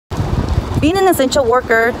Being an essential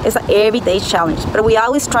worker is an everyday challenge, but we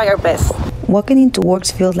always try our best. Walking into work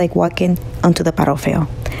feels like walking onto the battlefield,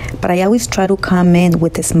 but I always try to come in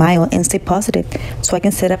with a smile and stay positive so I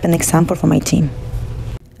can set up an example for my team.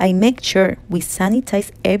 I make sure we sanitize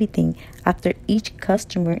everything after each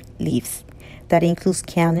customer leaves. That includes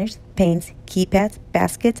counters, paints, keypads,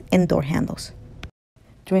 baskets, and door handles.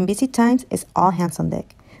 During busy times, it's all hands on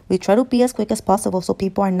deck. We try to be as quick as possible so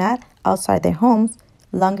people are not outside their homes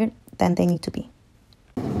longer than they need to be.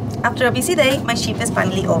 After a busy day, my shift is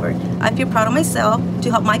finally over. I feel proud of myself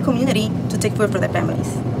to help my community to take food for their families.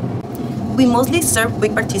 We mostly serve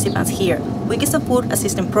WIC participants here. WIC is a food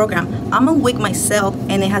assistance program. I'm on WIC myself,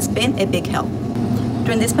 and it has been a big help.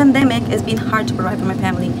 During this pandemic, it's been hard to provide for my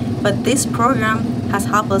family, but this program has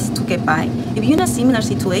helped us to get by. If you're in a similar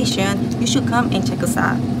situation, you should come and check us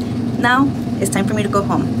out. Now, it's time for me to go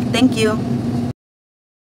home. Thank you.